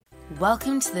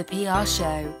Welcome to the PR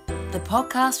Show, the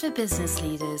podcast for business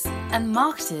leaders and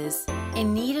marketers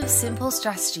in need of simple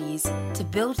strategies to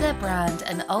build their brand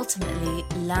and ultimately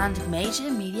land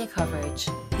major media coverage.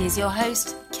 Here's your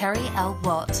host, Kerri L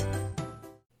Watt.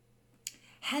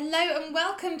 Hello and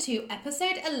welcome to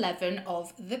episode 11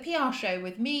 of the PR Show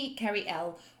with me, Kerri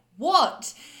L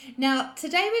Watt. Now,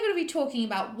 today we're going to be talking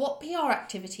about what PR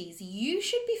activities you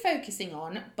should be focusing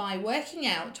on by working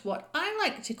out what I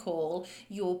like to call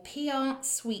your PR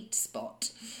sweet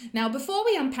spot. Now, before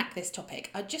we unpack this topic,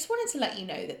 I just wanted to let you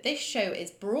know that this show is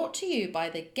brought to you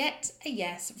by the Get a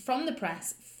Yes from the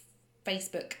Press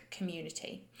Facebook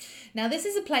community. Now, this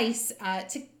is a place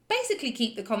to basically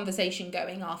keep the conversation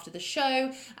going after the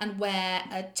show, and where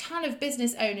a ton of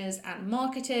business owners and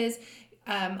marketers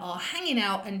are hanging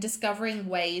out and discovering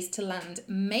ways to land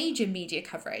major media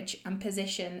coverage and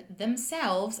position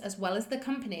themselves as well as the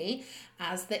company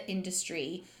as the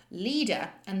industry leader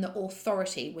and the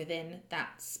authority within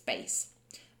that space.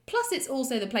 Plus, it's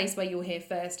also the place where you'll hear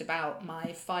first about my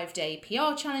 5-day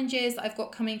PR challenges that I've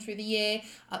got coming through the year,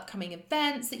 upcoming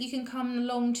events that you can come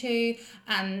along to,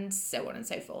 and so on and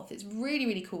so forth. It's really,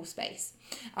 really cool space.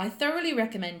 I thoroughly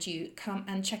recommend you come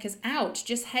and check us out.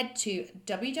 Just head to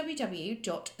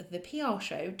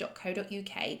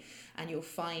www.theprshow.co.uk and you'll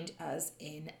find us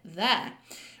in there.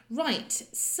 Right,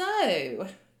 so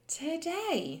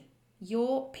today,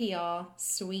 your PR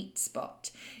sweet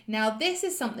spot. Now, this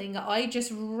is something that I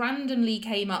just randomly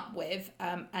came up with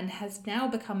and has now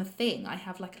become a thing. I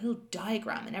have like a little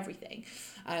diagram and everything.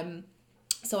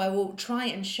 So I will try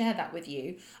and share that with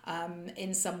you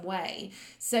in some way.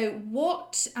 So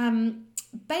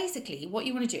basically what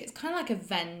you want to do, it's kind of like a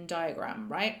Venn diagram,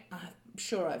 right? I'm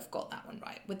sure I've got that one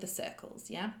right with the circles,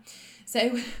 yeah?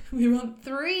 So we want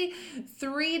three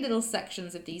little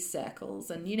sections of these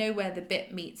circles, and you know where the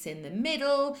bit meets in the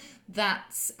middle,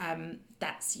 that's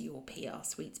your PR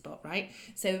sweet spot, right?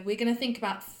 So we're going to think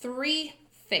about three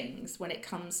things when it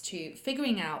comes to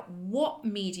figuring out what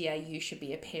media you should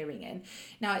be appearing in.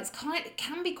 Now, it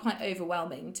can be quite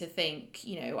overwhelming to think,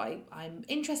 you know, I'm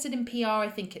interested in PR, I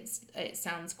think it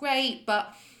sounds great,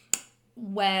 but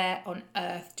where on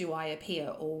earth do I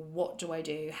appear, or what do I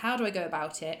do? How do I go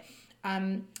about it?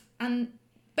 And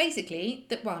basically,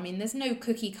 there's no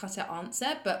cookie cutter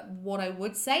answer, but what I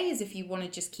would say is if you want to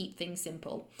just keep things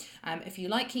simple, if you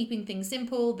like keeping things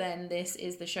simple, then this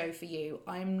is the show for you.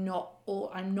 I'm not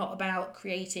about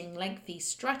creating lengthy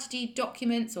strategy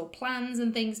documents or plans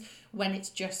and things when it's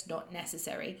just not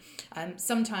necessary.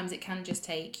 Sometimes it can just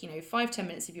take 5-10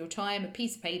 minutes of your time, a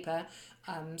piece of paper,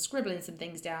 scribbling some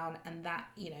things down, and that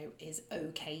is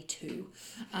okay too.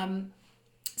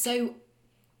 So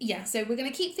we're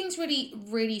going to keep things really,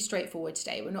 really straightforward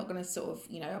today. We're not going to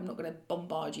I'm not going to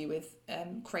bombard you with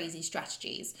crazy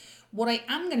strategies. What I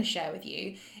am going to share with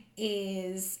you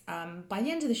is by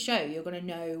the end of the show, you're going to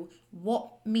know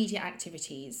what media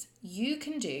activities you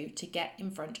can do to get in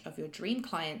front of your dream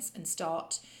clients and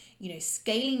start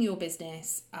scaling your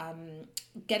business,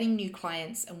 getting new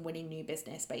clients and winning new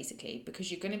business, basically,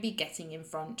 because you're going to be getting in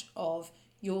front of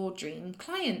your dream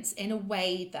clients in a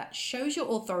way that shows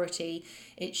your authority.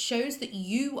 It shows that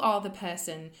you are the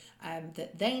person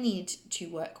that they need to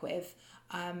work with,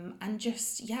 and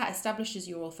just establishes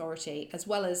your authority, as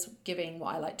well as giving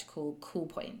what I like to call cool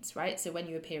points, right? So when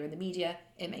you appear in the media,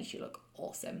 it makes you look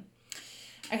awesome.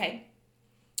 Okay,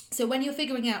 so when you're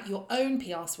figuring out your own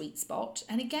PR sweet spot,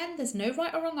 and again, there's no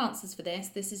right or wrong answers for this.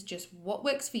 This is just what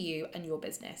works for you and your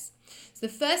business. So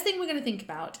the first thing we're going to think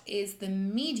about is the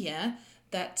media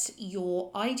that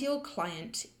your ideal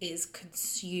client is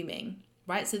consuming,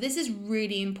 right? So this is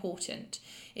really important.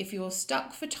 If you're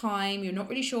stuck for time, you're not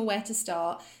really sure where to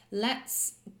start,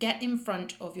 let's get in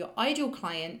front of your ideal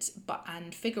client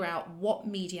and figure out what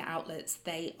media outlets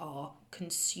they are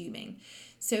consuming.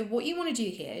 So what you want to do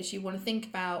here is you want to think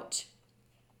about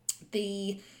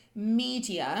the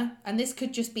media, and this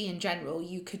could just be in general.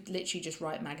 You could literally just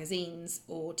write magazines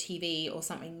or TV or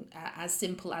something as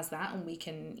simple as that, and we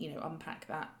can unpack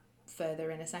that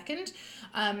further in a second.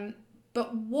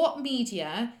 But what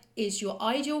media is your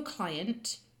ideal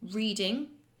client reading?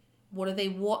 What are they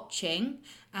watching?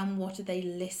 And what are they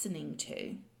listening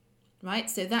to? Right?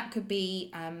 So that could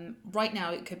be, right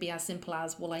now it could be as simple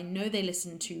as, well, I know they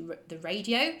listen to the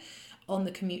radio on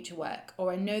the commute to work,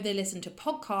 or I know they listen to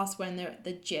podcasts when they're at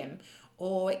the gym,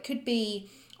 or it could be,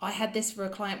 I had this for a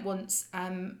client once,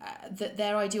 that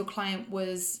their ideal client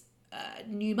was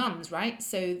new mums, right?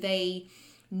 So they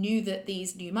knew that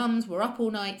these new mums were up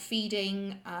all night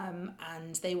feeding,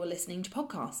 and they were listening to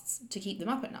podcasts to keep them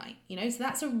up at night, so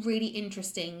that's a really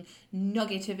interesting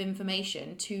nugget of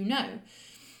information to know.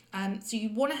 So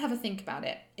you want to have a think about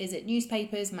it. Is it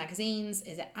newspapers, magazines?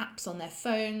 Is it apps on their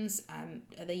phones?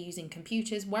 Are they using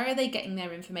computers? Where are they getting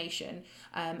their information?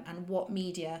 And what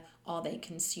media are they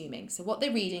consuming? So what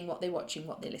they're reading, what they're watching,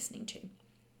 what they're listening to.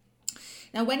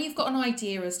 Now, when you've got an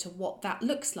idea as to what that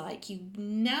looks like, you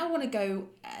now want to go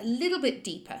a little bit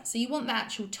deeper. So you want the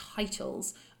actual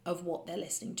titles of what they're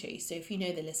listening to. So if you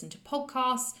know they listen to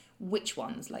podcasts, which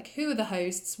ones? Like, who are the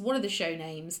hosts? What are the show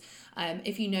names?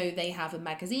 If you know they have a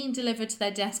magazine delivered to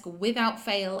their desk without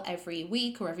fail every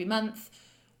week or every month,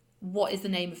 what is the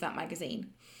name of that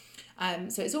magazine?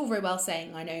 So it's all very well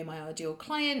saying, I know my ideal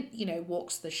client,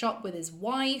 walks to the shop with his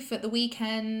wife at the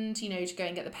weekend, to go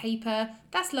and get the paper.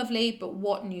 That's lovely, but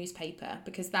what newspaper?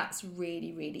 Because that's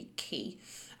really, really key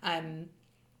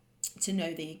to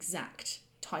know the exact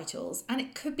titles. And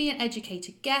it could be an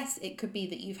educated guess. It could be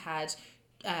that you've had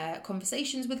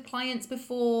conversations with clients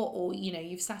before, or,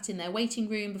 you've sat in their waiting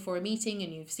room before a meeting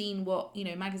and you've seen what,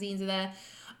 magazines are there.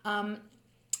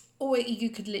 Or you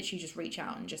could literally just reach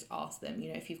out and just ask them,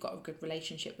 if you've got a good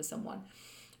relationship with someone.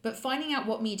 But finding out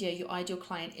what media your ideal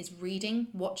client is reading,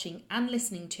 watching, and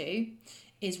listening to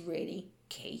is really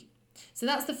key. So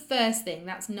that's the first thing.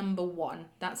 That's number one.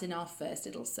 That's in our first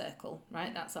little circle,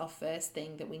 right? That's our first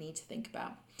thing that we need to think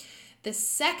about. The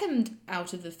second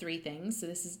out of the three things, so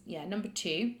this is, number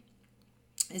two,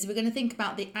 is we're going to think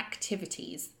about the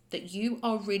activities that you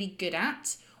are really good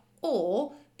at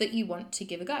or that you want to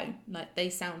give a go, like they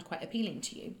sound quite appealing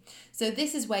to you. So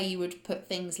this is where you would put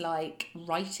things like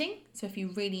writing. So if you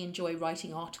really enjoy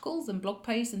writing articles and blog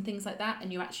posts and things like that,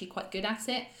 and you're actually quite good at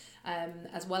it,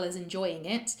 as well as enjoying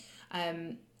it,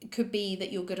 it could be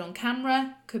that you're good on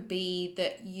camera, could be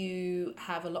that you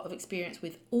have a lot of experience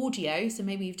with audio. So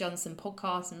maybe you've done some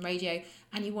podcasts and radio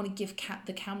and you want to give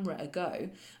the camera a go.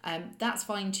 That's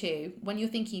fine too. When you're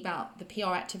thinking about the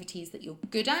PR activities that you're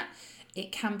good at,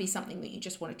 it can be something that you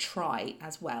just want to try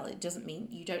as well. It doesn't mean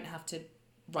you don't have to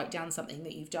write down something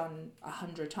that you've done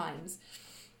 100 times.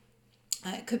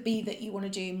 It could be that you want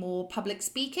to do more public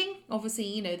speaking.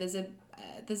 Obviously, there's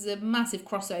a massive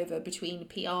crossover between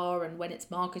PR and when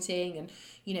it's marketing, and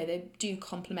they do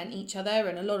complement each other.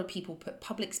 And a lot of people put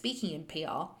public speaking in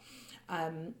PR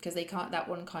because they can't. That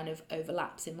one kind of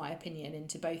overlaps, in my opinion,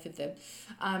 into both of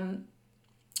them.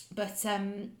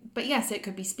 But yes, it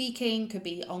could be speaking, could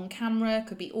be on camera,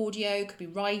 could be audio, could be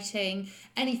writing,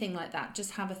 anything like that.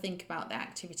 Just have a think about the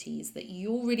activities that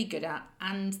you're really good at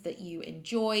and that you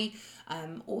enjoy,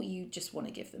 or you just want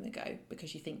to give them a go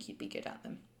because you think you'd be good at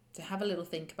them. So have a little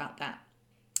think about that.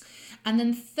 And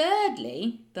then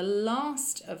thirdly, the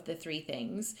last of the three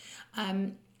things,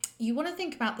 you want to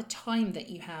think about the time that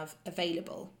you have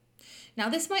available. Now,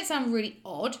 this might sound really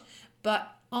odd,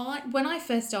 but when I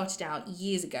first started out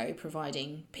years ago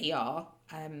providing PR,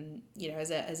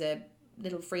 as a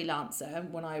little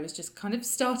freelancer, when I was just kind of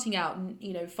starting out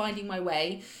and, finding my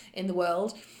way in the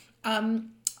world,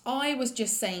 I was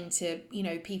just saying to,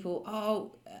 people,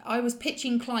 I was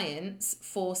pitching clients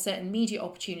for certain media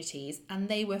opportunities and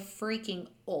they were freaking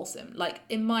awesome. Like,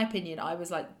 in my opinion, I was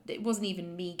like, it wasn't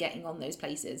even me getting on those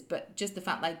places, but just the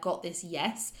fact that I got this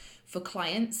yes for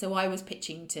clients. So I was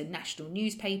pitching to national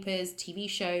newspapers, TV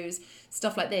shows,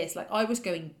 stuff like this. Like, I was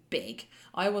going big.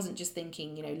 I wasn't just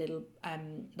thinking, little,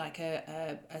 like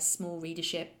a small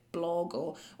readership blog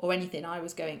or anything. I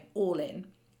was going all in.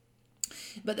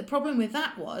 But the problem with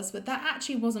that was that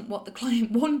actually wasn't what the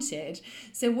client wanted.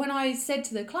 So when I said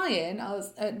to the client,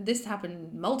 this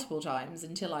happened multiple times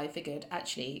until I figured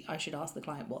actually I should ask the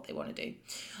client what they want to do.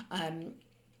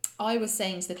 I was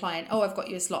saying to the client, I've got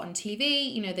you a slot on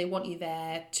TV, they want you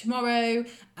there tomorrow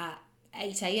at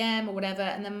 8 a.m. or whatever.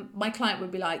 And then my client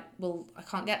would be like, well, I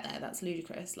can't get there. That's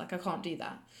ludicrous. Like, I can't do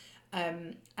that.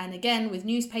 And again, with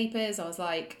newspapers, I was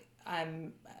like,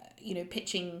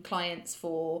 pitching clients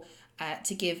for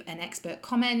to give an expert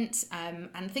comment,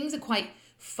 and things are quite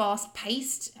fast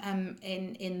paced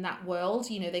in that world.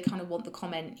 They kind of want the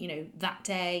comment that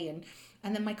day,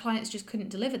 and then my clients just couldn't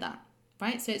deliver that,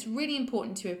 right? So it's really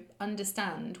important to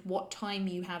understand what time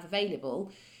you have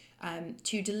available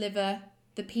to deliver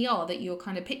the PR that you're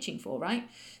kind of pitching for, right?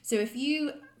 So if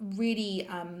you really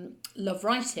love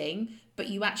writing, but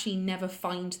you actually never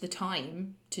find the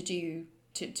time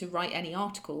to write any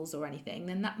articles or anything,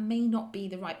 then that may not be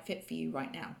the right fit for you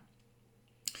right now.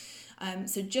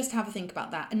 So just have a think about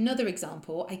that. Another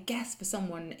example, I guess, for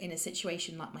someone in a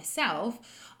situation like myself,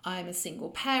 I'm a single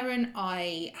parent.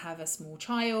 I have a small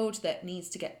child that needs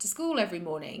to get to school every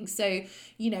morning. So,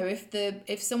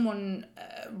 if someone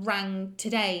rang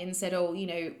today and said,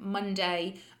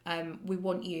 Monday, we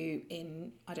want you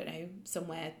in, I don't know,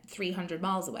 somewhere 300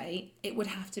 miles away, it would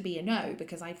have to be a no,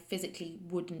 because I physically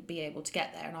wouldn't be able to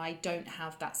get there, and I don't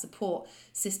have that support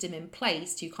system in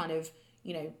place to kind of,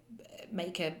 you know,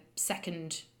 make a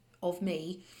second of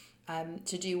me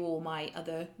to do all my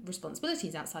other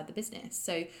responsibilities outside the business.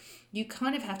 So you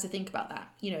kind of have to think about that.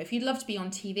 You know, if you'd love to be on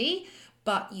TV,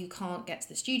 but you can't get to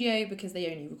the studio because they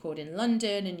only record in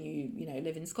London, and you know,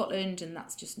 live in Scotland, and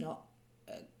that's just not,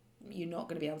 you're not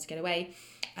going to be able to get away,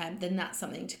 then that's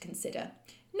something to consider.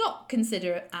 Not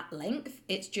consider at length,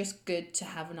 it's just good to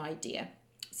have an idea.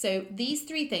 So these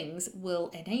 3 things will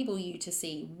enable you to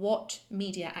see what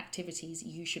media activities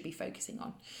you should be focusing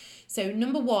on. So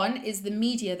number 1 is the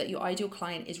media that your ideal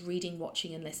client is reading,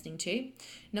 watching and listening to.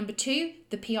 Number 2,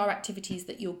 the PR activities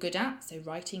that you're good at, so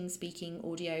writing, speaking,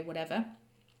 audio, whatever.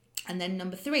 And then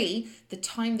number 3, the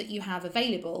time that you have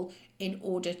available in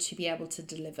order to be able to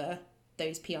deliver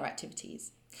those PR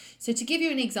activities. So to give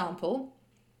you an example,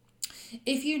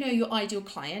 if you know your ideal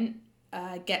client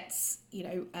gets, you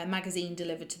know, a magazine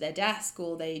delivered to their desk,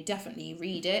 or they definitely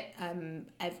read it,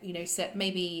 you know, so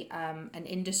maybe an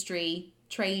industry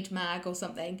trade mag or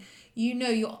something, you know,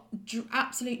 your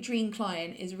absolute dream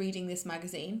client is reading this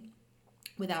magazine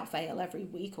without fail every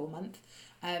week or month.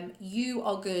 You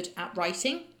are good at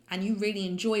writing and you really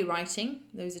enjoy writing.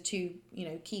 Those are 2, you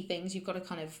know, key things. You've got to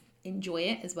kind of enjoy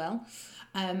it as well.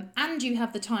 And you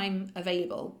have the time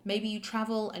available. Maybe you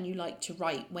travel and you like to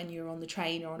write when you're on the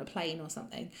train or on a plane or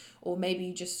something, or maybe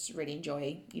you just really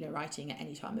enjoy, you know, writing at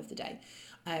any time of the day.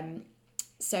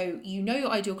 So you know your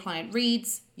ideal client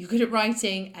reads, you're good at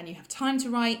writing, and you have time to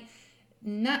write.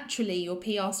 Naturally, your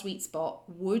PR sweet spot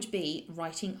would be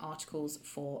writing articles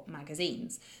for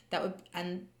magazines.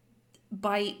 And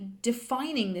by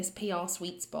defining this PR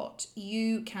sweet spot,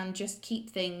 you can just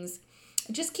keeps things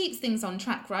on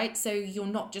track, right? So you're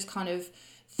not just kind of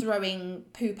throwing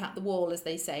poop at the wall, as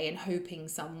they say, and hoping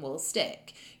some will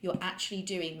stick. You're actually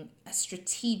doing a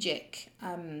strategic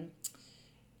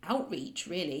outreach,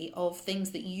 really, of things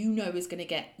that you know is going to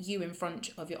get you in front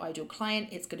of your ideal client.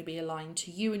 It's going to be aligned to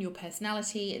you and your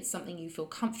personality. It's something you feel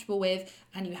comfortable with,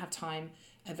 and you have time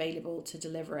available to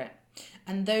deliver it.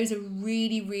 And those are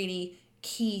really, really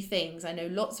key things. I know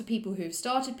lots of people who've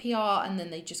started PR and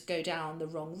then they just go down the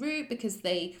wrong route because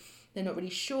they're not really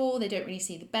sure, they don't really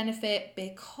see the benefit,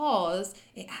 because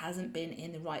it hasn't been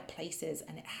in the right places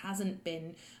and it hasn't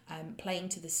been playing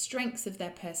to the strengths of their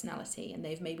personality, and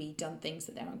they've maybe done things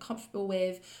that they're uncomfortable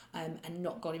with and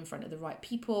not got in front of the right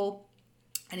people,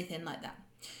 anything like that.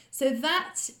 So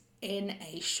that, in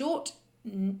a short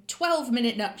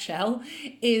 12-minute nutshell,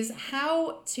 is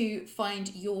how to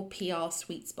find your PR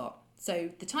sweet spot. So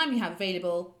the time you have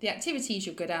available, the activities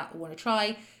you're good at or want to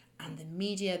try, and the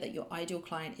media that your ideal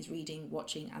client is reading,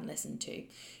 watching and listening to.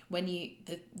 When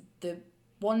the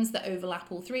ones that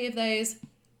overlap all 3 of those,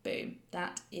 boom,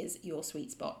 that is your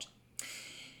sweet spot.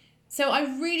 So I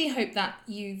really hope that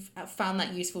you've found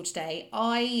that useful today.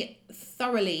 I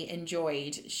thoroughly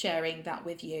enjoyed sharing that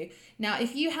with you. Now,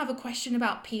 if you have a question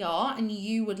about PR and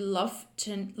you would love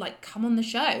to come on the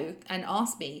show and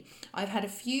ask me, I've had a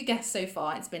few guests so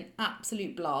far. It's been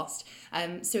absolute blast.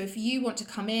 So if you want to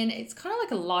come in, it's kind of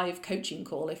like a live coaching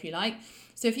call, if you like.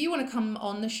 So if you want to come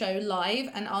on the show live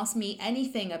and ask me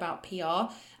anything about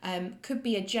PR, could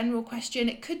be a general question.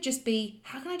 It could just be,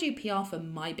 how can I do PR for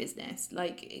my business?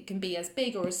 It can be as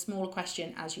big or as small a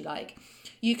question as you like.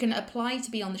 You can apply to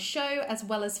be on the show, as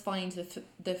well as find the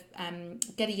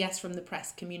get a yes from the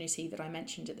press community that I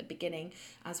mentioned at the beginning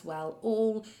as well,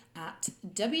 all at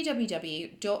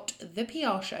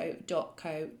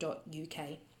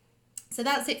www.theprshow.co.uk. So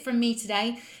that's it from me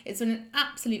today. It's been an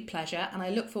absolute pleasure, and I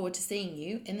look forward to seeing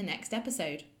you in the next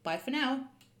episode. Bye for now.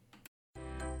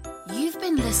 You've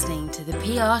been listening to The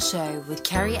PR Show with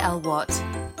Kerri L Watt.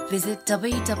 Visit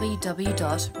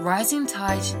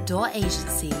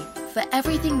www.risingtide.agency for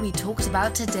everything we talked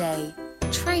about today,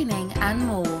 training and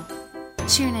more.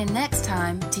 Tune in next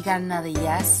time to get another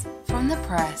yes from the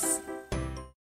press.